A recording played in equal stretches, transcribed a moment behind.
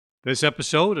This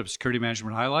episode of Security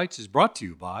Management Highlights is brought to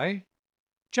you by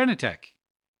Genetec,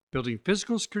 building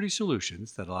physical security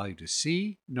solutions that allow you to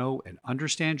see, know, and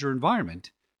understand your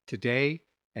environment today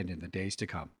and in the days to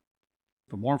come.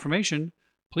 For more information,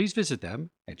 please visit them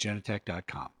at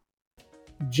genetec.com.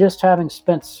 Just having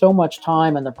spent so much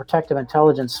time in the protective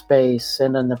intelligence space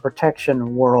and in the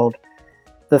protection world,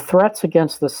 the threats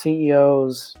against the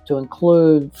CEOs, to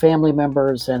include family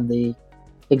members and the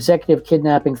executive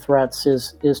kidnapping threats,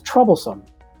 is troublesome.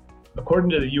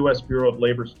 According to the U.S. Bureau of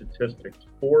Labor Statistics,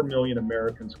 4 million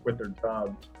Americans quit their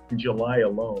jobs in July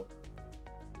alone.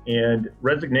 And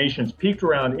resignations peaked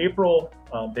around April.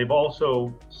 They've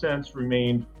also since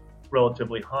remained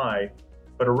relatively high,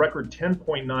 but a record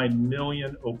 10.9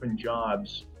 million open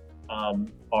jobs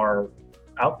are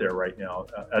out there right now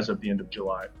as of the end of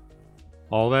July.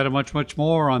 All that and much, much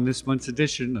more on this month's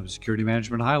edition of Security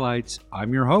Management Highlights.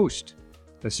 I'm your host,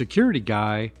 the security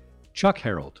guy, Chuck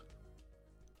Harold.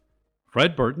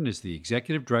 Fred Burton is the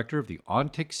executive director of the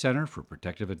ONTIC Center for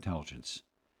Protective Intelligence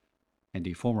and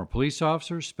a former police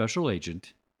officer, special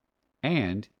agent,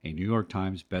 and a New York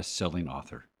Times best-selling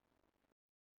author.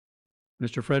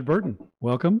 Mr. Fred Burton,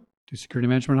 welcome to Security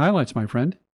Management Highlights, my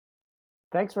friend.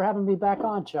 Thanks for having me back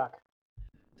on, Chuck.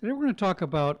 Today we're going to talk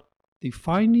about the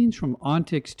findings from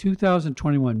ONTIC's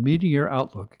 2021 Mid-Year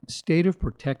Outlook State of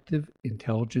Protective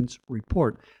Intelligence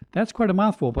Report. That's quite a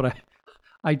mouthful, but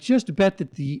I just bet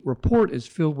that the report is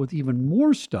filled with even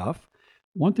more stuff.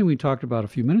 One thing we talked about a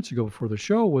few minutes ago before the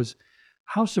show was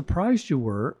how surprised you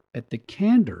were at the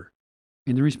candor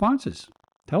in the responses.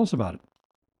 Tell us about it.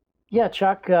 Yeah,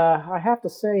 Chuck, I have to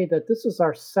say that this is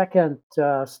our second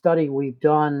study we've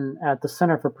done at the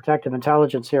Center for Protective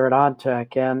Intelligence here at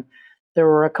ONTIC, and there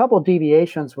were a couple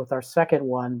deviations with our second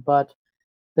one, but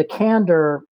the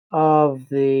candor of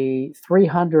the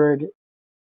 300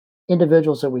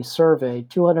 individuals that we surveyed,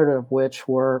 200 of which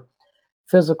were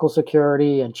physical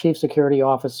security and chief security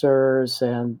officers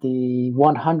and the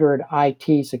 100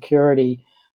 IT security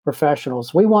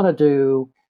professionals. We wanted to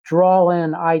draw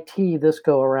in IT this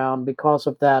go around because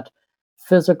of that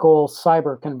physical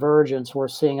cyber convergence we're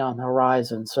seeing on the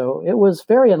horizon. So it was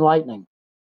very enlightening.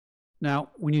 Now,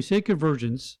 when you say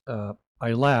convergence,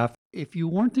 I laugh. If you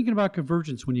weren't thinking about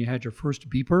convergence when you had your first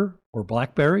beeper or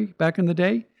BlackBerry back in the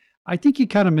day, I think you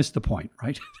kind of missed the point,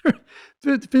 right?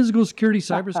 Physical security,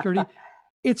 cybersecurity,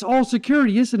 it's all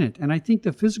security, isn't it? And I think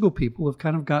the physical people have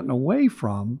kind of gotten away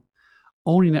from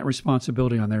owning that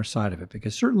responsibility on their side of it,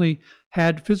 because certainly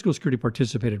had physical security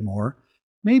participated more,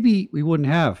 maybe we wouldn't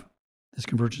have this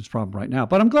convergence problem right now.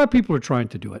 But I'm glad people are trying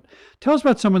to do it. Tell us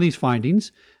about some of these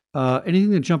findings.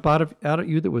 Anything that jump out at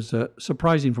you that was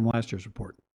surprising from last year's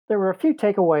report? There were a few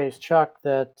takeaways, Chuck,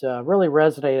 that really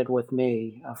resonated with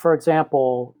me. For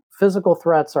example, physical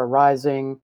threats are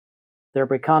rising, they're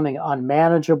becoming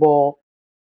unmanageable,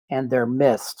 and they're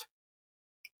missed.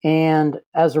 And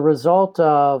as a result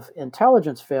of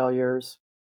intelligence failures,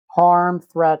 harm,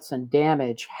 threats, and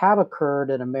damage have occurred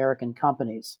in American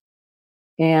companies.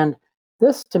 And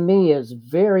this, to me, is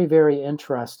very, very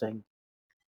interesting.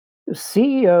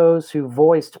 CEOs who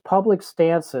voiced public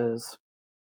stances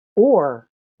or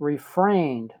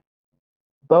refrained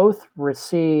both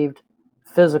received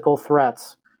physical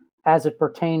threats as it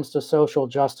pertains to social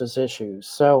justice issues.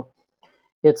 So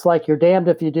it's like you're damned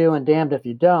if you do and damned if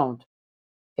you don't,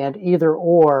 and either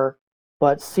or,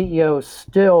 but CEOs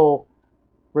still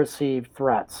received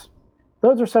threats.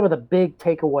 Those are some of the big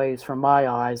takeaways from my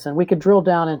eyes, and we could drill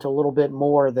down into a little bit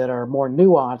more that are more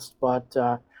nuanced, but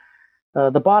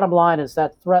the bottom line is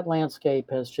that threat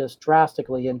landscape has just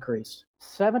drastically increased.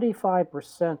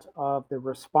 75% of the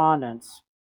respondents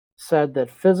said that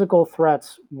physical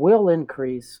threats will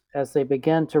increase as they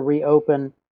begin to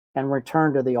reopen and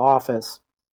return to the office.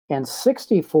 And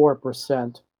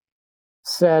 64%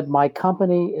 said, my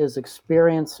company is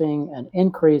experiencing an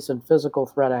increase in physical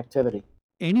threat activity.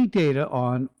 Any data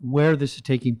on where this is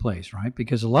taking place, right?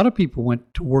 Because a lot of people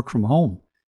went to work from home,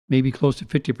 maybe close to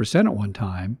 50% at one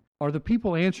time. Are the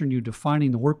people answering you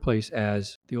defining the workplace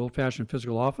as the old-fashioned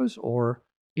physical office or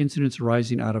incidents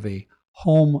arising out of a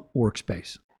home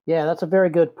workspace? Yeah, that's a very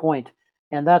good point.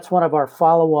 And that's one of our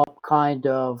follow-up kind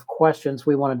of questions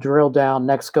we want to drill down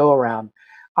next go-around.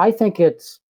 I think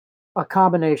it's a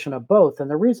combination of both.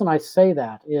 And the reason I say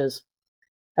that is,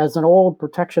 as an old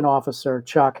protection officer,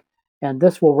 Chuck, and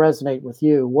this will resonate with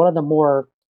you, one of the more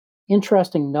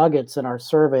interesting nuggets in our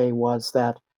survey was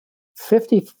that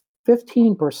 15%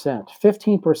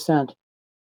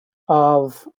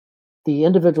 of the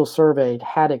individuals surveyed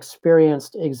had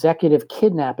experienced executive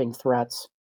kidnapping threats,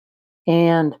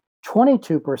 and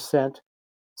 22%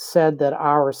 said that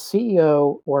our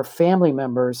CEO or family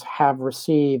members have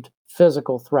received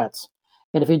physical threats.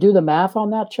 And if you do the math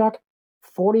on that, Chuck,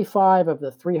 45 of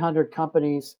the 300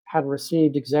 companies had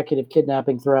received executive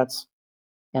kidnapping threats,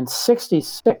 and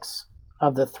 66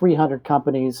 of the 300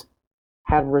 companies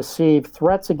had received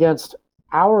threats against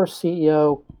our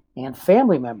CEO and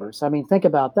family members. I mean, think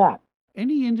about that.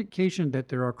 Any indication that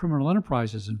there are criminal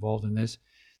enterprises involved in this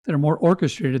that are more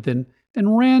orchestrated than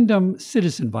random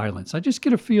citizen violence? I just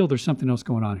get a feel there's something else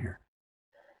going on here.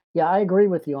 Yeah, I agree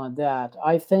with you on that.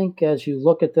 I think as you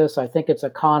look at this, I think it's a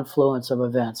confluence of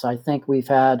events. I think we've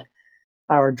had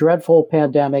our dreadful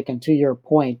pandemic, and to your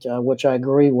point, which I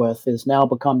agree with, is now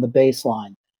become the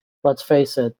baseline. Let's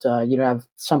face it, you have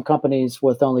some companies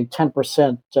with only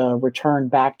 10% return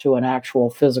back to an actual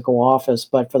physical office,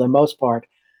 but for the most part,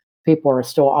 people are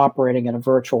still operating in a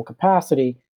virtual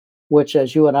capacity, which,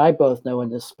 as you and I both know in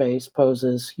this space,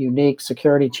 poses unique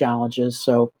security challenges.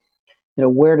 So,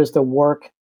 where does the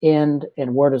work end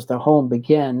and where does the home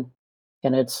begin?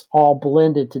 And it's all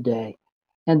blended today.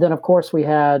 And then, of course, we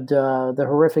had the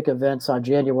horrific events on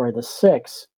January the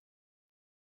 6th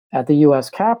at the U.S.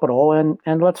 Capitol.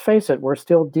 And let's face it, we're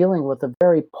still dealing with a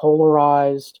very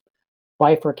polarized,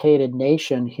 bifurcated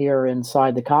nation here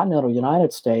inside the continental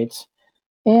United States.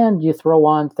 And you throw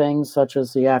on things such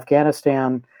as the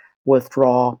Afghanistan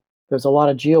withdrawal. There's a lot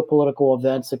of geopolitical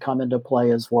events that come into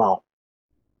play as well.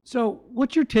 So,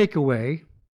 what's your takeaway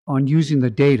on using the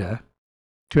data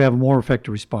to have a more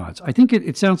effective response? I think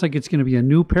it sounds like it's going to be a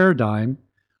new paradigm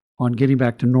on getting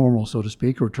back to normal, so to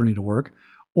speak, or returning to work,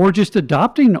 or just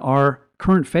adopting our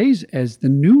current phase as the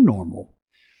new normal.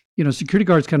 Security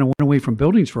guards kind of went away from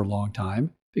buildings for a long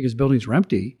time because buildings were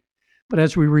empty. But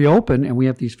as we reopen and we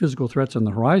have these physical threats on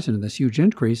the horizon and this huge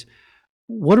increase,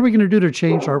 what are we going to do to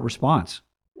change our response?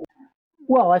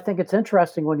 Well, I think it's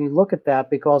interesting when you look at that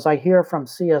because I hear from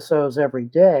CSOs every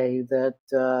day that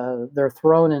they're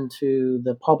thrown into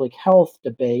the public health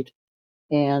debate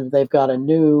and they've got a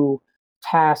new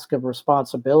task of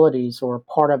responsibilities, or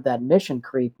part of that mission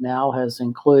creep now has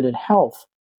included health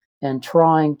and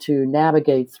trying to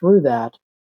navigate through that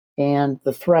and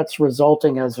the threats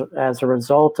resulting as a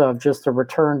result of just a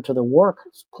return to the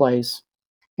workplace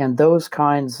and those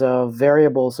kinds of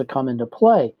variables that come into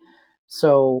play.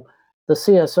 So the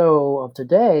CSO of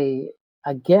today,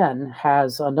 again,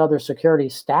 has another security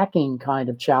stacking kind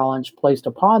of challenge placed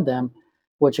upon them,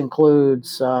 which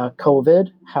includes COVID,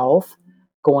 health,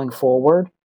 going forward,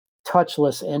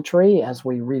 touchless entry as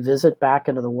we revisit back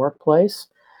into the workplace.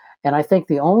 And I think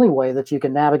the only way that you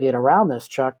can navigate around this,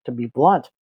 Chuck, to be blunt,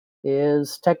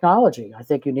 is technology. I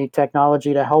think you need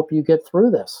technology to help you get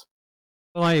through this.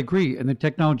 Well, I agree. And the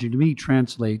technology to me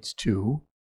translates to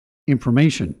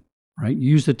information, right?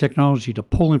 You use the technology to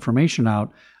pull information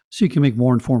out so you can make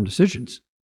more informed decisions.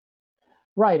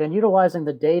 Right. And utilizing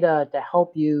the data to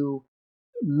help you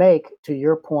make, to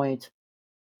your point,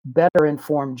 better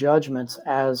informed judgments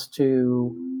as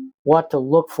to what to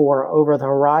look for over the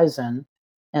horizon.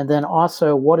 And then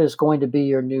also what is going to be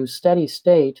your new steady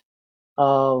state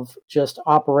of just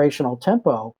operational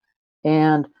tempo.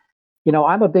 And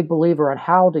I'm a big believer in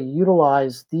how to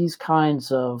utilize these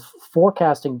kinds of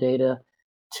forecasting data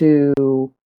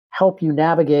to help you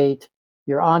navigate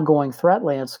your ongoing threat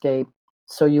landscape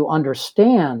so you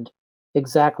understand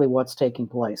exactly what's taking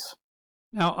place.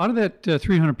 Now, out of that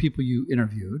 300 people you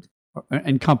interviewed,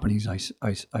 and companies,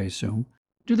 I assume,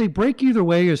 do they break either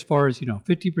way as far as,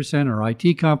 50% are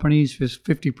IT companies,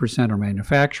 50% are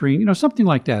manufacturing, something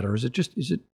like that? Or is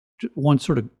it one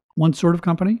sort of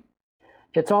company?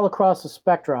 It's all across the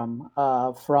spectrum,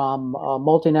 from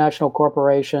multinational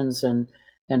corporations and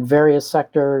various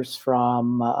sectors,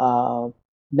 from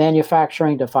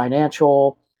manufacturing to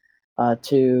financial,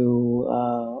 to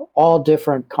all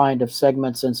different kind of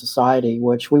segments in society,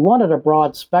 which we wanted a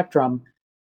broad spectrum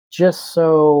just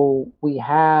so we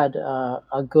had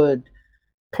a good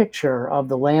picture of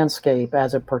the landscape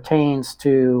as it pertains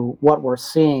to what we're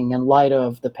seeing in light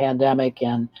of the pandemic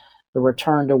and the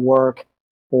return to work,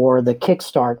 or the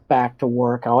kickstart back to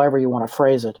work, however you want to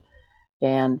phrase it.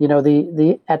 And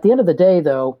the at the end of the day,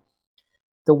 though,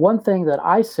 the one thing that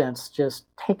I sense just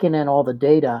taking in all the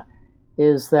data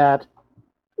is that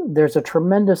there's a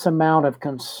tremendous amount of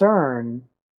concern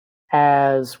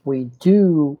as we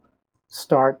do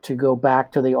start to go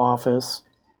back to the office,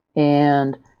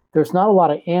 and there's not a lot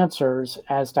of answers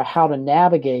as to how to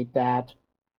navigate that.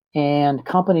 And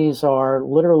companies are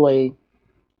literally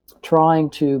trying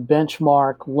to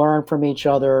benchmark, learn from each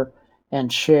other,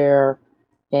 and share,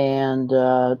 and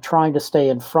trying to stay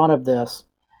in front of this.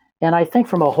 And I think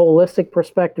from a holistic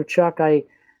perspective, Chuck,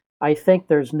 I think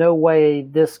there's no way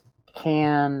this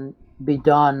can be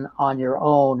done on your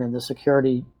own in the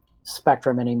security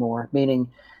spectrum anymore, meaning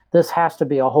this has to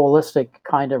be a holistic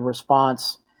kind of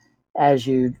response as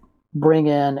you bring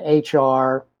in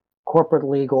HR, corporate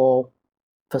legal,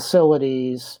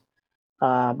 facilities,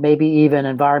 maybe even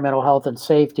environmental health and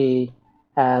safety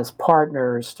as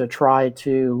partners to try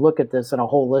to look at this in a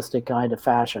holistic kind of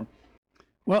fashion.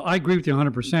 Well, I agree with you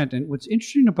 100%. And what's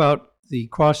interesting about the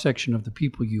cross section of the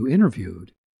people you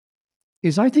interviewed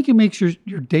is I think it makes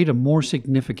your data more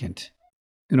significant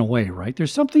in a way, right?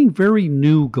 There's something very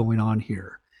new going on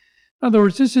here. In other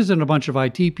words, this isn't a bunch of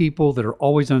IT people that are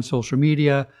always on social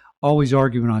media, always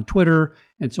arguing on Twitter,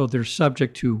 and so they're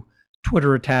subject to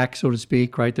Twitter attack, so to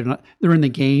speak, right? They're in the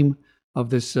game of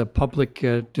this public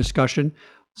discussion.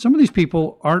 Some of these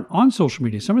people aren't on social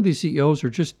media. Some of these CEOs are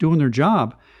just doing their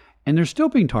job, and they're still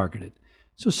being targeted.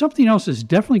 So something else is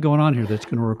definitely going on here that's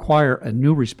going to require a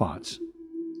new response.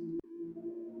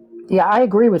 Yeah, I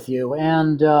agree with you.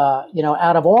 And,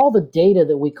 out of all the data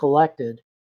that we collected,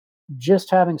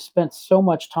 just having spent so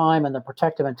much time in the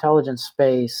protective intelligence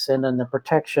space and in the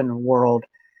protection world,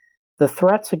 the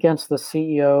threats against the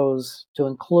CEOs, to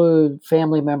include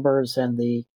family members and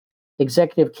the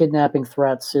executive kidnapping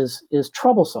threats, is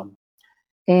troublesome.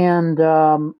 And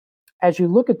as you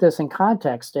look at this in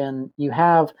context, and you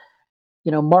have,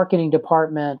 marketing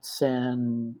departments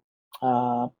and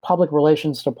public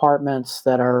relations departments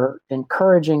that are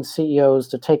encouraging CEOs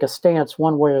to take a stance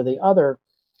one way or the other,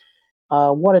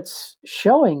 what it's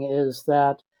showing is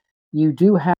that you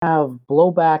do have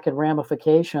blowback and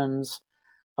ramifications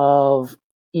of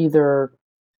either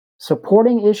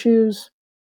supporting issues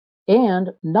and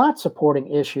not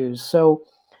supporting issues. So,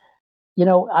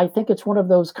 I think it's one of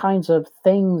those kinds of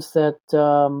things that,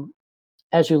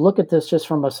 as you look at this just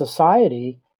from a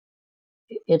society,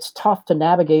 it's tough to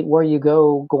navigate where you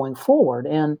go going forward.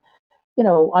 And,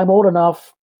 I'm old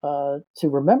enough to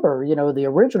remember, the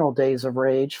original days of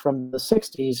Rage from the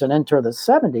 60s and into the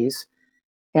 70s.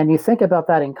 And you think about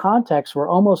that in context, we're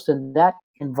almost in that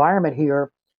environment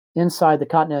here inside the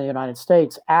continental United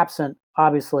States, absent,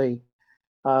 obviously,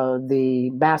 the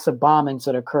massive bombings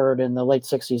that occurred in the late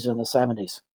 60s and the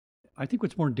 70s. I think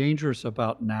what's more dangerous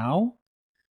about now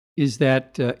is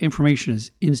that information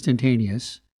is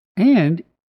instantaneous and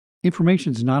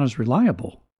information is not as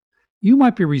reliable. You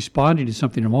might be responding to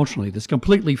something emotionally that's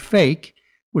completely fake,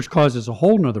 which causes a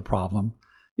whole nother problem.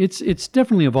 It's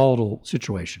definitely a volatile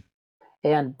situation.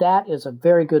 And that is a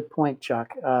very good point,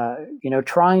 Chuck.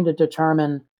 Trying to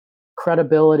determine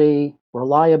credibility,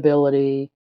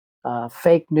 reliability,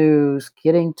 fake news,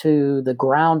 getting to the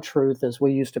ground truth, as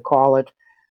we used to call it,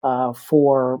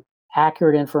 for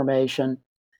accurate information,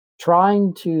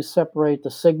 trying to separate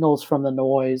the signals from the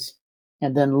noise,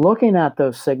 and then looking at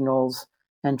those signals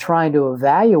and trying to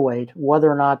evaluate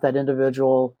whether or not that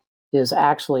individual is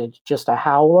actually just a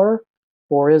howler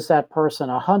or is that person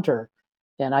a hunter.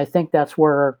 And I think that's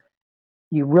where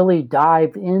you really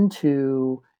dive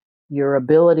into your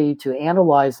ability to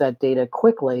analyze that data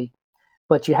quickly,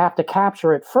 but you have to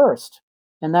capture it first.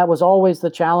 And that was always the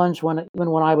challenge even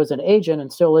when I was an agent,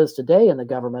 and still is today in the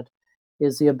government,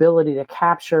 is the ability to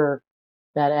capture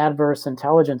that adverse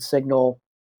intelligence signal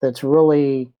that's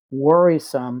really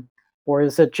worrisome, or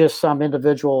is it just some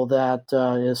individual that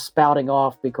is spouting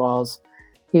off because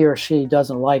he or she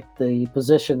doesn't like the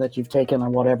position that you've taken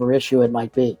on whatever issue it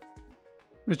might be.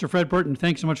 Mr. Fred Burton,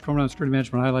 thanks so much for coming on Security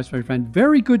Management Highlights, my friend.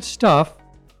 Very good stuff.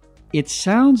 It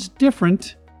sounds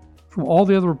different from all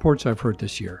the other reports I've heard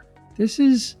this year. This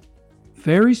is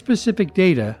very specific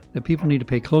data that people need to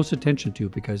pay close attention to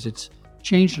because it's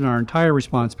changed in our entire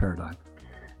response paradigm.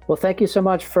 Well, thank you so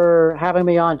much for having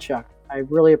me on, Chuck. I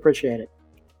really appreciate it.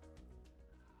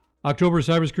 October is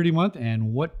Cybersecurity Month,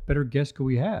 and what better guest could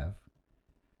we have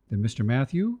than Mr.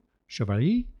 Matthew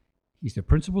Chevalier? He's the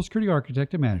Principal Security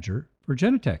Architect and Manager for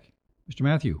Genetec. Mr.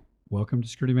 Matthew, welcome to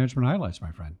Security Management Highlights,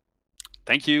 my friend.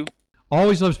 Thank you.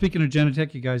 Always love speaking to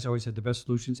Genetec. You guys always had the best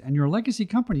solutions, and you're a legacy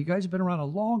company. You guys have been around a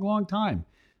long, long time.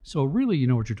 So really, you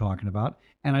know what you're talking about.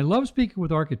 And I love speaking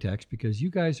with architects because you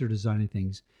guys are designing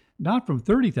things not from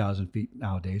 30,000 feet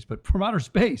nowadays, but from outer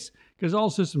space, because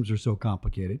all systems are so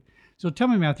complicated. So tell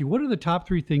me, Matthew, what are the top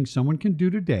 3 things someone can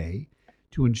do today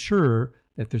to ensure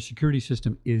that their security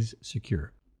system is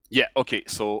secure? Yeah, okay.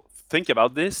 So think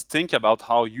about this. Think about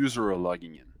how users are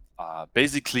logging in.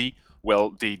 Basically,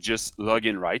 they just log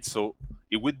in, right? So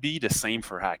it would be the same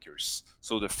for hackers.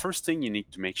 So the first thing you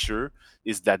need to make sure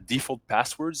is that default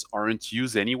passwords aren't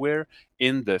used anywhere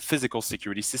in the physical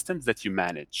security systems that you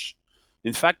manage.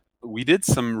 In fact, we did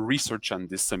some research on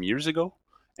this some years ago,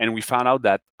 And we found out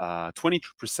that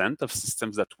 22% of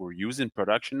systems that were used in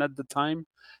production at the time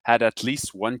had at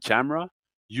least one camera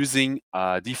using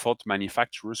default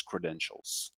manufacturer's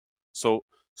credentials. So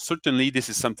certainly this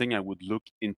is something I would look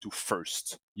into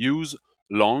first. Use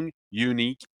long,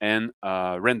 unique, and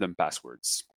random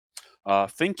passwords.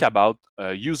 Think about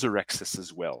user access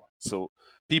as well. So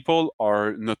people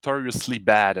are notoriously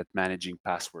bad at managing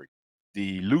password.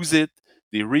 They lose it,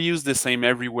 they reuse the same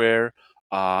everywhere,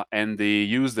 and they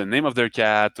use the name of their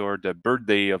cat or the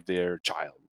birthday of their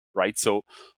child, right? So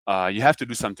you have to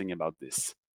do something about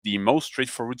this. The most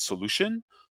straightforward solution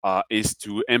is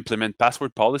to implement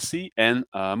password policy and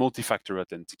multi-factor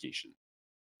authentication.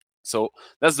 So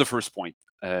that's the first point.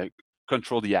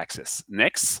 Control the access.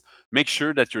 Next, make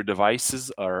sure that your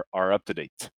devices are up to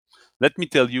date. Let me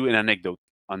tell you an anecdote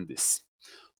on this.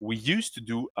 We used to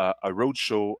do a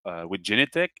roadshow with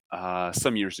Genetec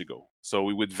some years ago. So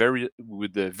we would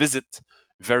visit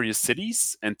various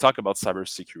cities and talk about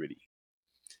cybersecurity.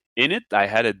 In it, I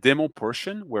had a demo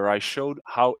portion where I showed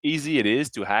how easy it is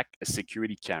to hack a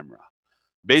security camera.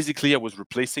 Basically, I was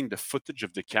replacing the footage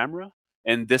of the camera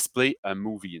and display a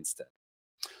movie instead.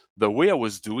 The way I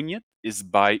was doing it is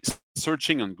by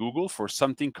searching on Google for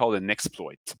something called an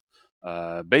exploit.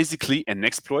 Basically, an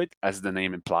exploit, as the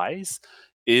name implies,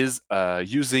 is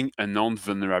using a known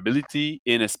vulnerability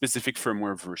in a specific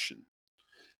firmware version.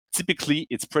 Typically,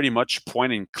 it's pretty much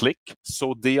point and click,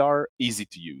 so they are easy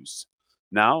to use.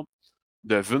 Now,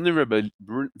 the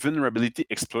vulnerability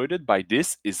exploited by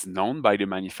this is known by the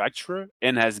manufacturer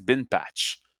and has been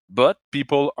patched. But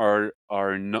people are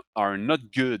not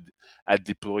good at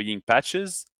deploying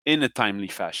patches in a timely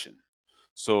fashion.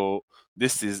 So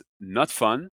this is not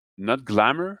fun, not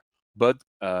glamour, but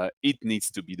it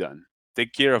needs to be done.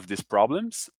 Take care of these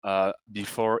problems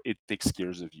before it takes care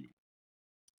of you.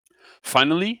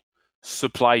 Finally,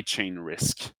 supply chain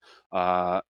risk.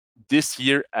 This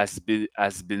year has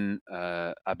been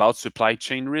about supply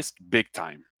chain risk big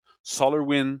time.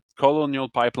 SolarWind, Colonial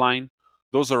Pipeline,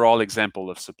 those are all examples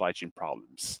of supply chain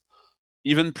problems.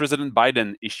 Even President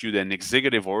Biden issued an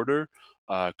executive order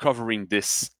covering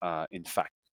this, in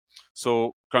fact.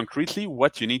 So concretely,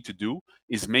 what you need to do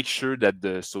is make sure that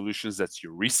the solutions that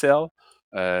you resell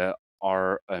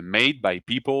are made by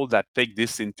people that take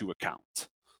this into account.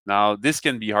 Now, this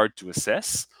can be hard to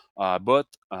assess, but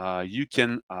you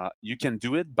can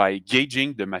do it by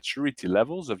gauging the maturity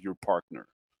levels of your partner.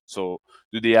 So,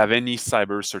 do they have any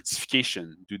cyber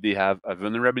certification? Do they have a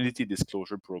vulnerability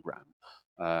disclosure program?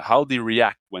 How they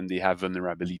react when they have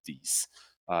vulnerabilities?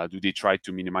 Do they try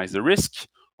to minimize the risk,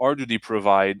 or do they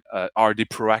provide? Are they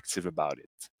proactive about it?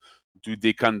 Do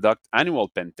they conduct annual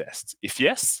pen tests? If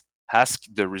yes, ask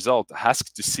the result.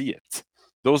 Ask to see it.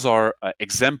 Those are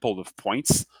example of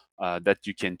points that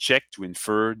you can check to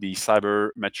infer the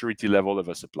cyber maturity level of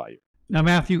a supplier. Now,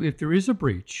 Matthew, if there is a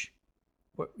breach,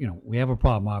 we have a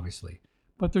problem, obviously,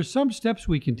 but there's some steps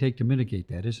we can take to mitigate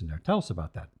that, isn't there? Tell us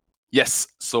about that. Yes.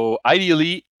 So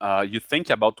ideally, you think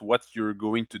about what you're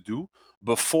going to do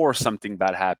before something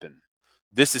bad happens.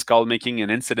 This is called making an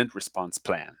incident response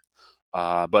plan.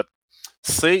 But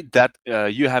say that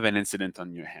you have an incident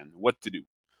on your hand. What to do?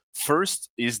 First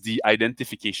is the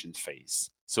identification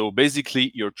phase. So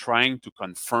basically, you're trying to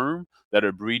confirm that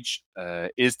a breach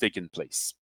is taking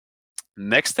place.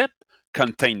 Next step,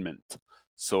 containment.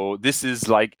 So this is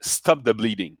like stop the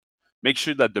bleeding. Make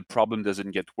sure that the problem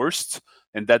doesn't get worse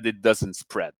and that it doesn't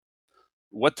spread.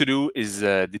 What to do is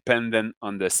dependent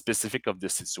on the specific of the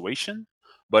situation,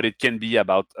 but it can be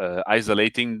about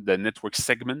isolating the network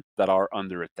segment that are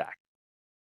under attack.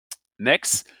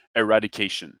 Next,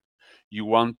 eradication. You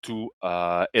want to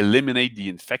eliminate the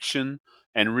infection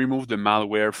and remove the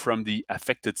malware from the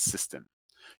affected system.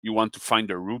 You want to find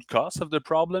the root cause of the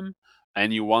problem,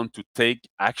 and you want to take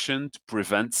action to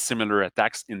prevent similar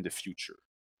attacks in the future.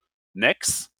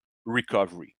 Next,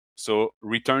 recovery. So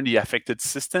return the affected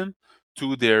system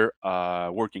to their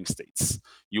working states.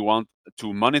 You want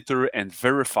to monitor and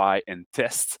verify and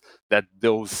test that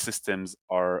those systems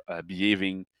are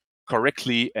behaving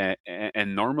correctly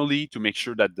and normally to make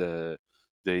sure that the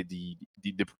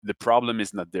problem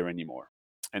is not there anymore.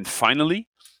 And finally,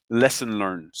 lesson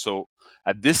learned. So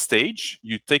at this stage,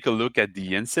 you take a look at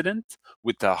the incident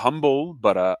with a humble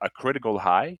but a critical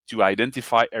eye to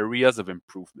identify areas of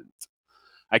improvement.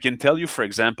 I can tell you, for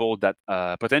example, that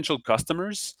potential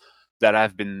customers that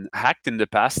have been hacked in the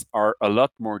past are a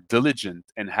lot more diligent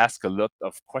and ask a lot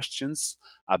of questions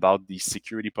about the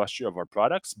security posture of our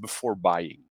products before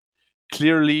buying.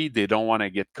 Clearly, they don't want to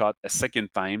get caught a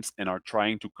second time and are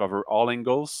trying to cover all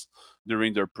angles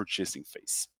during their purchasing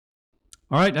phase.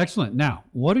 All right, excellent. Now,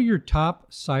 what are your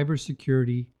top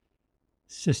cybersecurity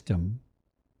system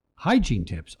hygiene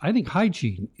tips? I think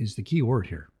hygiene is the key word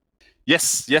here.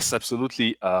 Yes,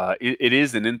 absolutely. It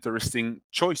is an interesting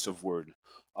choice of word.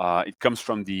 It comes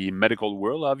from the medical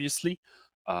world, obviously,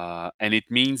 and it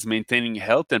means maintaining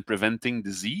health and preventing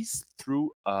disease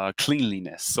through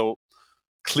cleanliness. So,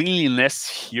 cleanliness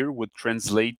here would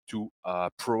translate to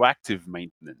proactive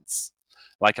maintenance.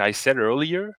 Like I said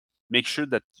earlier, make sure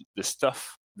that the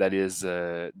stuff that is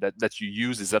that you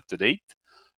use is up to date,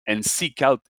 and seek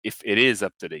out if it is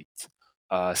up to date.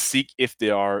 Seek if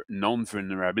there are known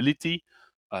vulnerability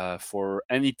for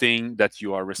anything that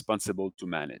you are responsible to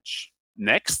manage.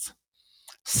 Next,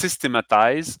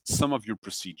 systematize some of your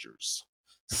procedures.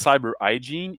 Cyber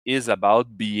hygiene is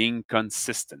about being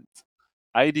consistent.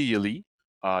 Ideally,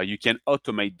 you can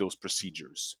automate those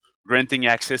procedures, granting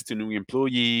access to new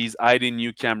employees, adding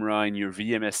new camera in your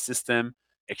VMS system,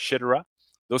 etc.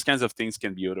 Those kinds of things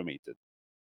can be automated.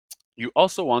 You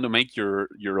also want to make your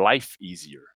life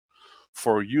easier.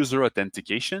 For user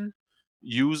authentication,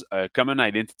 use a common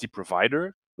identity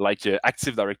provider like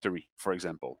Active Directory, for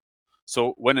example.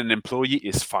 So when an employee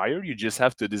is fired, you just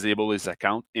have to disable his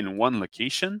account in one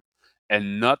location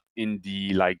and not in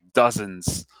the like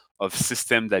dozens of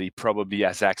systems that he probably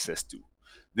has access to.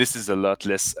 This is a lot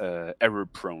less error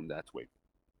prone that way.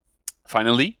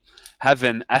 Finally, have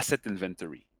an asset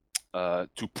inventory.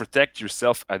 To protect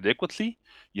yourself adequately,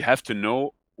 you have to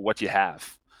know what you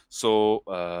have.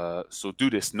 So do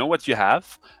this. Know what you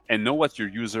have and know what your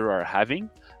user are having,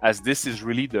 as this is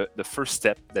really the first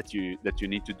step that you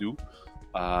need to do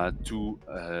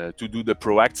to do the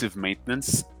proactive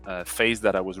maintenance phase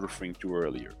that I was referring to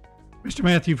earlier. Mr.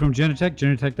 Matthew from Genetec,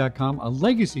 Genetec.com, a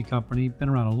legacy company, been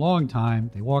around a long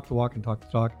time. They walk the walk and talk the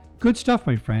talk. Good stuff,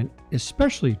 my friend,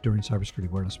 especially during Cybersecurity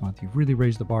Awareness Month. You've really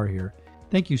raised the bar here.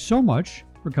 Thank you so much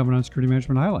for coming on Security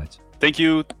Management Highlights. Thank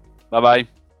you. Bye-bye.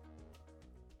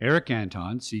 Eric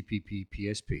Anton, CPP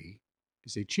PSP,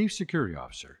 is a Chief Security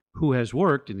Officer who has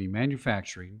worked in the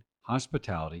manufacturing,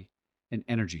 hospitality, and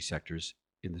energy sectors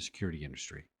in the security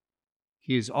industry.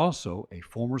 He is also a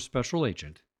former special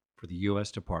agent for the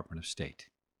U.S. Department of State.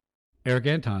 Eric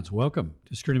Antons, welcome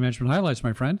to Security Management Highlights,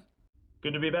 my friend.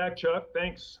 Good to be back, Chuck.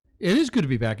 Thanks. It is good to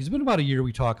be back. It's been about a year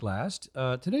we talked last.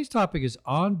 Today's topic is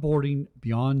onboarding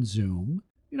beyond Zoom.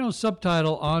 You know,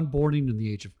 subtitle, onboarding in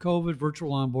the age of COVID,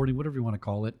 virtual onboarding, whatever you want to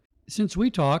call it. Since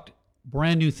we talked,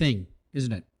 brand new thing,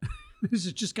 isn't it? This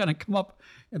has just kind of come up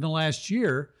in the last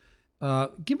year.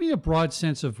 Give me a broad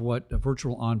sense of what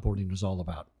virtual onboarding is all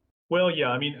about. Well, yeah,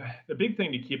 I mean, the big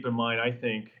thing to keep in mind, I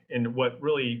think, and what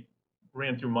really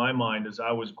ran through my mind as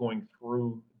I was going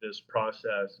through this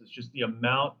process is just the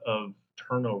amount of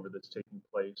turnover that's taking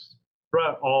place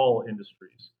throughout all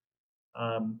industries.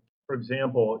 For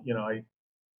example, you know,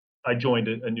 I joined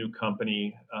a new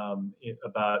company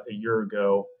about a year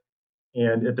ago,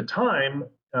 and at the time,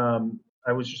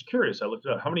 I was just curious. I looked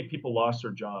up how many people lost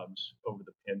their jobs over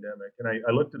the pandemic, and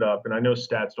I looked it up, and I know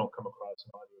stats don't come across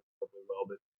in audio probably well,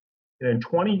 but in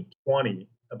 2020,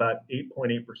 about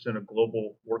 8.8% of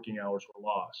global working hours were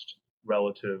lost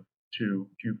relative to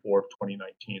Q4 of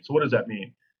 2019. So what does that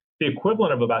mean? The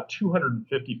equivalent of about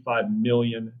 255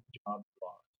 million jobs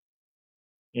lost.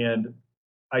 And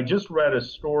I just read a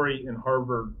story in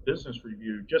Harvard Business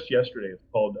Review just yesterday. It's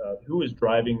called Who is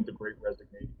Driving the Great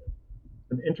Resignation?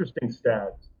 Some interesting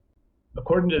stats.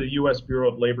 According to the U.S.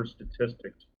 Bureau of Labor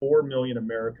Statistics, 4 million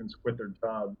Americans quit their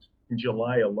jobs in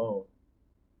July alone.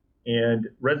 And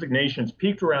resignations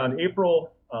peaked around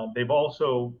April. They've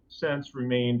also since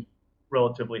remained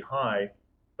relatively high,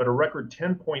 but a record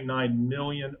 10.9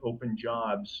 million open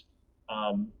jobs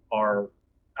are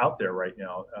out there right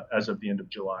now as of the end of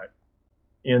July.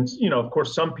 And, you know, of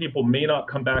course, some people may not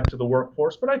come back to the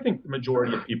workforce, but I think the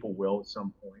majority of people will at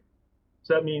some point.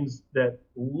 So that means that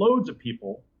loads of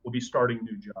people will be starting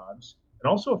new jobs. And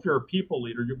also, if you're a people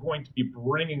leader, you're going to be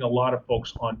bringing a lot of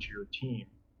folks onto your team.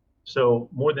 So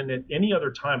more than at any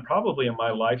other time, probably in my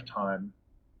lifetime,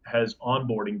 has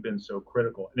onboarding been so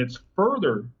critical. And it's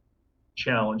further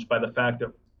challenged by the fact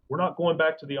that we're not going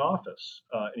back to the office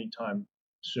anytime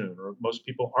soon, or most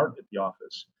people aren't at the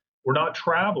office. We're not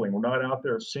traveling. We're not out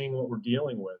there seeing what we're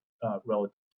dealing with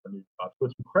relative to our new jobs. So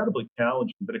it's incredibly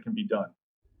challenging, but it can be done.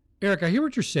 Eric, I hear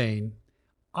what you're saying.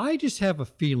 I just have a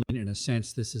feeling, in a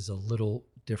sense, this is a little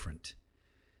different.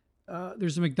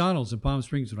 There's a McDonald's in Palm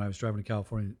Springs when I was driving to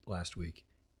California last week.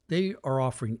 They are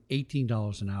offering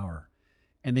 $18 an hour,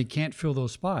 and they can't fill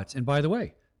those spots. And by the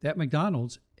way, that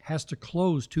McDonald's has to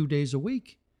close 2 days a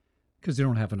week because they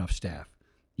don't have enough staff.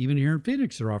 Even here in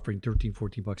Phoenix, they're offering $13,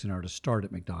 $14 an hour to start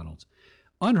at McDonald's.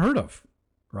 Unheard of,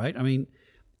 right? I mean,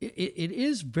 it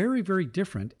is very, very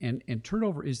different, and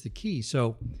turnover is the key.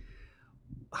 So,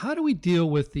 how do we deal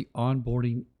with the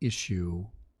onboarding issue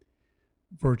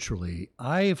virtually?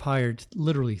 I have hired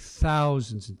literally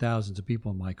thousands and thousands of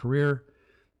people in my career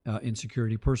in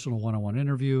security, personal one-on-one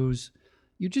interviews.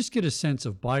 You just get a sense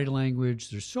of body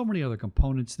language. There's so many other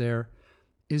components there.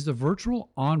 Is the virtual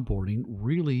onboarding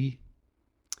really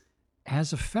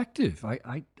as effective?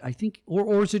 I think,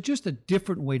 or is it just a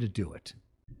different way to do it?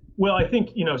 Well, I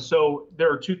think, so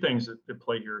there are two things that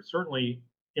play here. Certainly,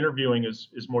 interviewing is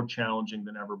more challenging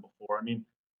than ever before. I mean,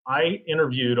 I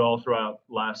interviewed all throughout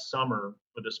last summer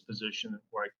for this position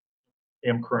where I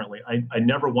am currently. I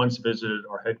never once visited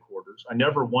our headquarters. I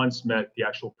never once met the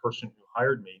actual person who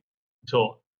hired me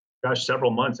until, gosh, several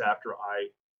months after I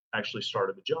actually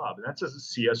started the job. And that's as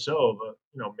a CSO of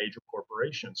a major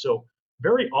corporation. So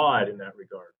very odd in that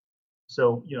regard.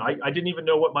 So, I didn't even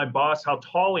know what my boss, how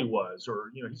tall he was,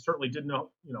 or, he certainly didn't know,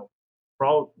 for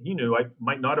all he knew, I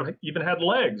might not have even had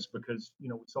legs because, we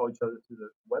saw each other through the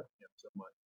webcam so much.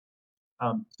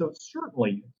 So it's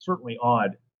certainly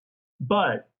odd.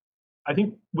 But I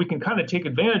think we can kind of take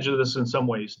advantage of this in some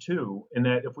ways too, in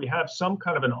that if we have some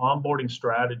kind of an onboarding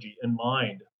strategy in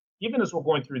mind, even as we're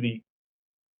going through the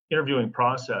interviewing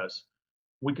process,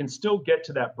 we can still get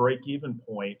to that break-even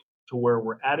point to where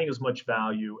we're adding as much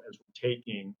value as we're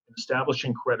taking and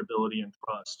establishing credibility and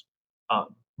trust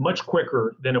much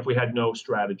quicker than if we had no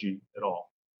strategy at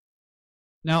all.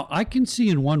 Now, I can see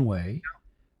in one way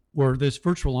where this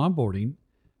virtual onboarding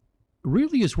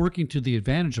really is working to the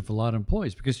advantage of a lot of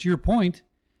employees, because to your point,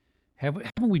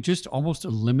 haven't we just almost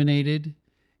eliminated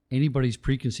anybody's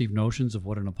preconceived notions of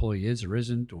what an employee is or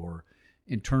isn't, or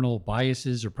internal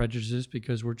biases or prejudices,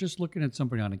 because we're just looking at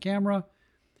somebody on a camera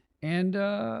and,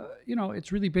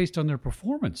 it's really based on their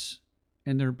performance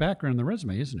and their background and their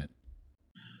resume, isn't it?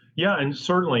 Yeah, and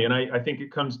certainly, and I think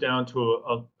it comes down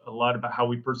to a lot about how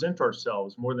we present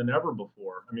ourselves more than ever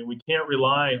before. I mean, we can't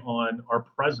rely on our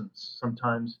presence.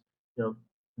 Sometimes, in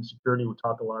security, we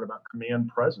talk a lot about command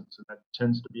presence, and that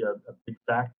tends to be a big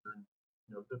factor in,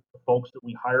 the folks that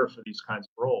we hire for these kinds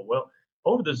of roles. Well,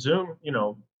 over the Zoom,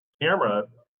 camera,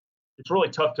 it's really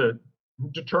tough to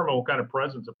determine what kind of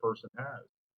presence a person has.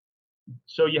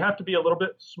 So you have to be a little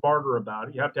bit smarter about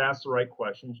it. You have to ask the right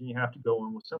questions, and you have to go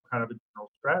in with some kind of a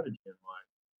general strategy in mind.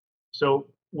 So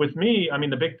with me, I mean,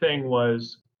 the big thing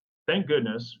was, thank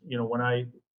goodness,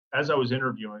 as I was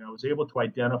interviewing, I was able to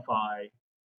identify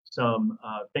some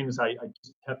things I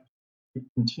just kept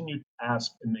continue to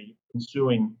ask in the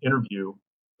ensuing interview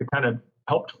to kind of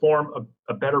helped form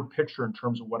a better picture in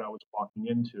terms of what I was walking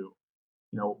into.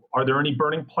 Are there any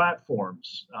burning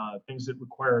platforms, things that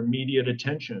require immediate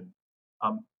attention?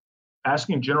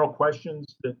 Asking general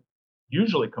questions that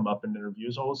usually come up in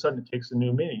interviews, all of a sudden it takes a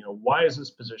new meaning. Why is this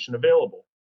position available?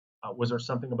 Was there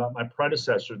something about my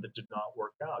predecessor that did not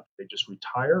work out? Did they just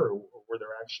retire, or were there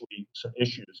actually some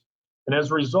issues? And as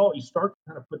a result, you start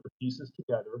to kind of put the pieces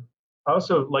together. I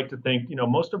also like to think,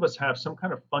 most of us have some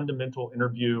kind of fundamental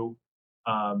interview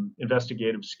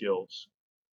investigative skills.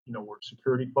 We're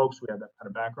security folks, we have that kind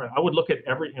of background. I would look at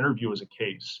every interview as a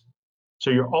case. So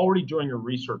you're already doing your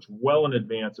research well in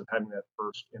advance of having that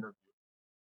first interview.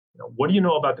 What do you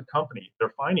know about the company,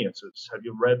 their finances? Have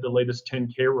you read the latest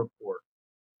 10K report?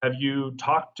 Have you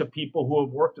talked to people who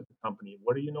have worked at the company?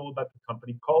 What do you know about the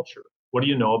company culture? What do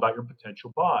you know about your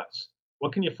potential boss?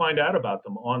 What can you find out about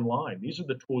them online? These are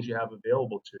the tools you have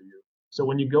available to you. So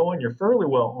when you go in, you're fairly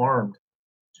well armed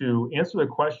to answer the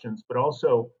questions, but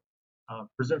also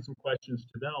present some questions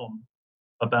to them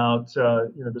about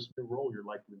this new role you're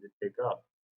likely to take up.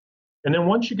 And then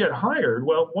once you get hired,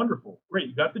 well, wonderful, great,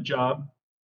 you got the job.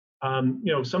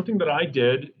 Something that I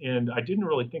did, and I didn't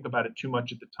really think about it too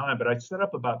much at the time, but I set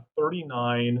up about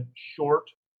 39 short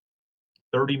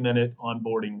 30-minute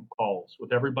onboarding calls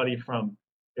with everybody from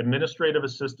administrative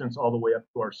assistants all the way up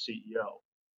to our CEO.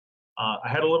 I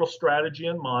had a little strategy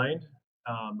in mind.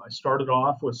 I started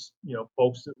off with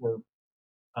folks that were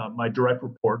my direct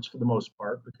reports for the most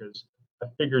part, because I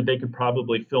figured they could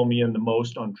probably fill me in the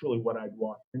most on truly what I'd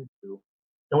walked into.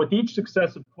 And with each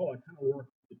successive call, I kind of worked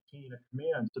with the chain of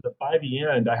command so that by the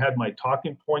end, I had my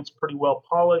talking points pretty well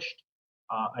polished.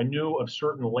 I knew of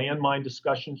certain landmine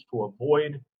discussions to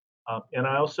avoid. And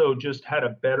I also just had a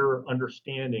better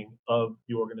understanding of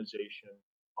the organization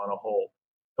on a whole.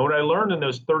 And what I learned in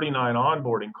those 39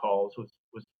 onboarding calls was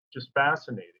just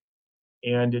fascinating.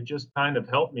 And it just kind of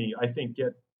helped me, I think,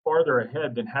 get farther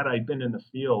ahead than had I been in the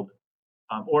field.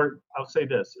 Or I'll say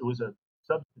this, it was a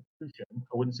substitution.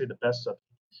 I wouldn't say the best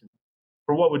substitution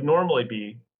for what would normally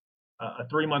be a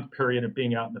 3-month period of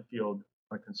being out in the field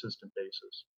on a consistent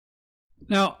basis.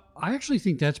 Now, I actually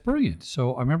think that's brilliant.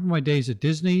 So I remember my days at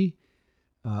Disney.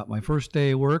 My first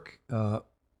day of work,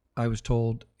 I was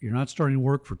told, you're not starting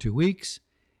work for 2 weeks.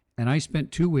 And I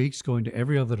spent 2 weeks going to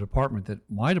every other department that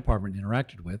my department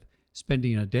interacted with,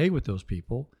 spending a day with those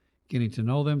people, getting to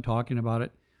know them, talking about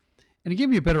it. And it gave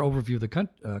me a better overview of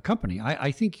the company.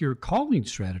 I think your calling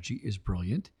strategy is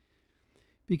brilliant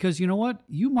because you know what?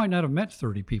 You might not have met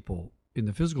 30 people in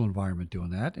the physical environment doing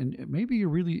that. And maybe you're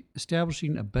really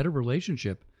establishing a better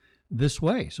relationship this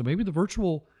way. So maybe the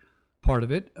virtual part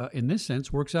of it, in this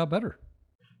sense, works out better.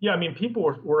 Yeah, I mean, people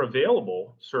were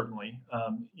available, certainly.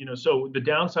 So the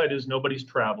downside is nobody's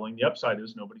traveling. The upside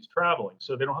is nobody's traveling.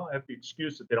 So they don't have the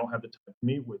excuse that they don't have the time to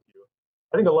meet with you.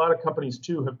 I think a lot of companies,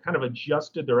 too, have kind of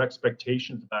adjusted their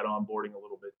expectations about onboarding a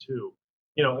little bit, too.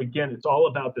 Again, it's all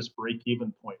about this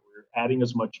break-even point where you're adding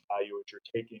as much value as you're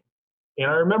taking. And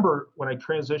I remember when I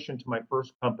transitioned to my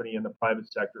first company in the private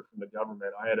sector from the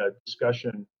government, I had a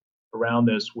discussion around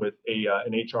this with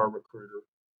an HR recruiter.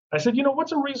 I said,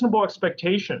 what's a reasonable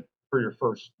expectation for your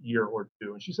first year or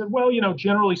two? And she said, well,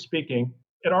 generally speaking,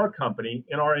 at our company,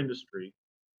 in our industry,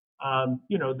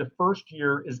 the first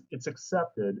year it's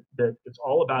accepted that it's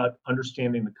all about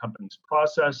understanding the company's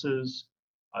processes,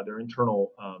 their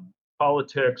internal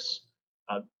politics,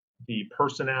 uh, the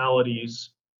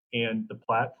personalities, and the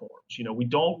platforms. We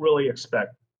don't really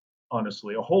expect,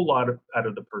 honestly, a whole lot out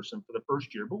of the person for the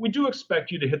first year, but we do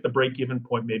expect you to hit the break-even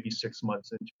point maybe 6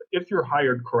 months into it if you're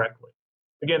hired correctly.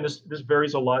 Again, this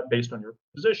varies a lot based on your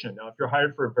position. Now, if you're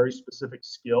hired for a very specific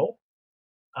skill,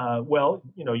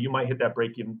 you might hit that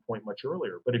break-even point much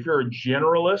earlier. But if you're a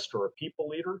generalist or a people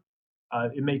leader,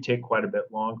 it may take quite a bit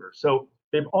longer. So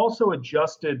they've also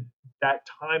adjusted that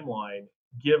timeline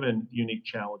given the unique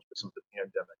challenges of the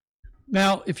pandemic.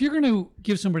 Now, if you're going to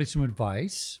give somebody some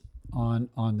advice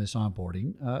on this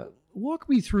onboarding, walk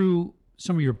me through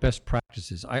some of your best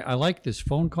practices. I like this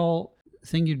phone call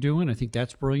thing you're doing. I think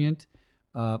that's brilliant.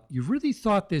 You've really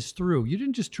thought this through. You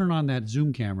didn't just turn on that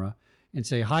Zoom camera and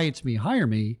say, "Hi, it's me, hire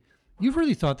me." You've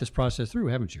really thought this process through,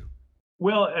 haven't you?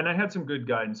 Well, and I had some good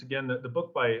guidance. Again, the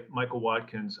book by Michael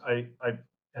Watkins, I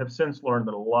have since learned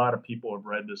that a lot of people have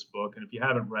read this book. And if you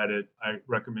haven't read it, I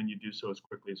recommend you do so as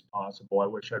quickly as possible. I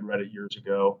wish I'd read it years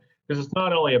ago because it's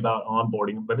not only about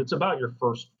onboarding, but it's about your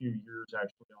first few years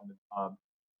actually on the job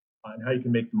and how you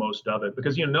can make the most of it.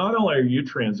 Because, not only are you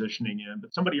transitioning in,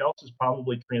 but somebody else is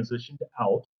probably transitioned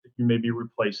out that you may be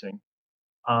replacing.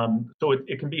 So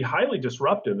it can be highly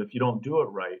disruptive if you don't do it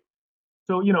right.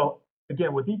 So,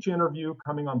 again, with each interview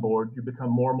coming on board, you become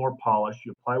more and more polished.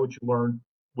 You apply what you learn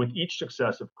with each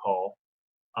successive call.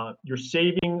 You're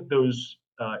saving those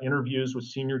interviews with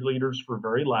senior leaders for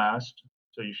very last.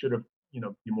 So you should have,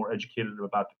 be more educated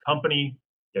about the company.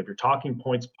 You have your talking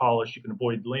points polished. You can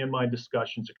avoid landmine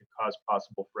discussions that could cause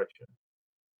possible friction.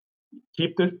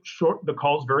 Keep the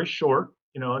calls very short.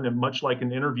 And then much like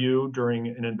an interview during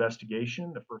an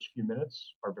investigation, the first few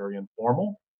minutes are very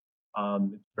informal.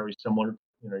 It's very similar,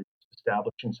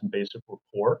 establishing some basic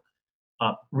rapport.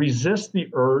 Resist the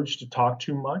urge to talk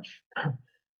too much,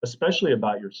 especially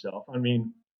about yourself. I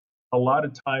mean, a lot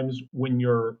of times when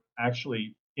you're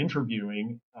actually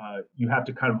interviewing, you have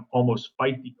to kind of almost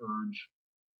fight the urge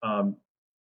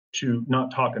to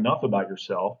not talk enough about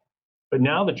yourself. But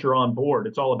now that you're on board,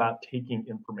 it's all about taking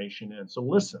information in. So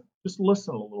just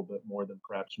listen a little bit more than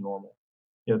perhaps normal.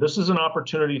 This is an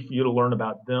opportunity for you to learn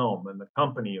about them and the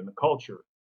company and the culture,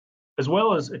 as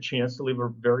well as a chance to leave a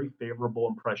very favorable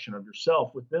impression of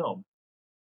yourself with them.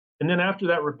 And then after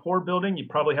that rapport building, you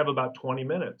probably have about 20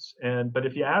 minutes. But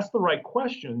if you ask the right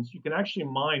questions, you can actually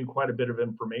mine quite a bit of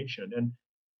information. And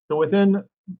so within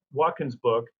Watkins'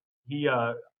 book, he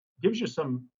gives you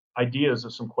some ideas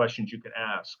of some questions you can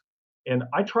ask. And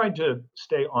I tried to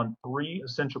stay on 3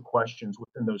 essential questions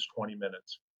within those 20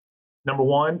 minutes. Number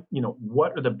one,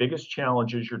 what are the biggest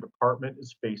challenges your department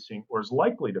is facing or is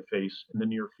likely to face in the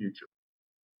near future?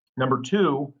 Number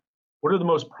 2, what are the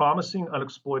most promising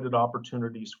unexploited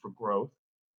opportunities for growth?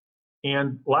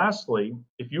 And lastly,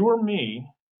 if you were me,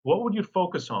 what would you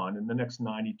focus on in the next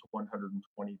 90 to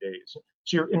 120 days?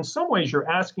 So in some ways, you're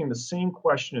asking the same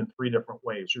question in 3 different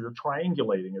ways, or you're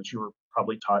triangulating as you were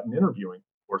probably taught in interviewing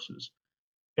courses.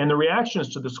 And the reactions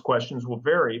to these questions will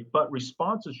vary, but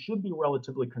responses should be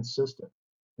relatively consistent.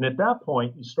 And at that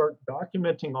point, you start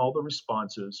documenting all the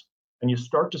responses and you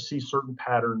start to see certain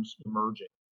patterns emerging.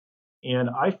 And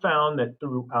I found that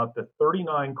throughout the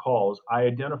 39 calls, I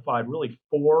identified really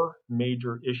 4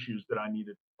 major issues that I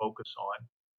needed to focus on.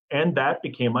 And that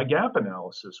became my gap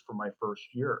analysis for my first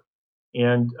year.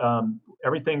 And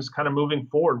everything's kind of moving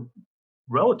forward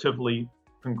relatively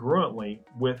congruently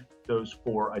with those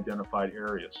 4 identified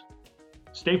areas.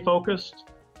 Stay focused,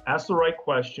 ask the right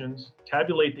questions,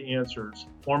 tabulate the answers,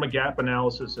 form a gap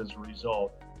analysis as a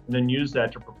result, and then use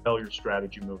that to propel your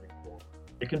strategy moving forward.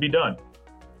 It can be done.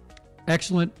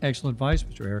 Excellent advice,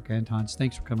 Mr. Eric Antons.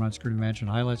 Thanks for coming on Security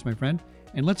Management Highlights, my friend.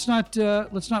 And let's not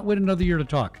wait another year to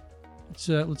talk.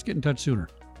 Let's get in touch sooner.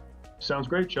 Sounds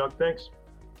great, Chuck. Thanks.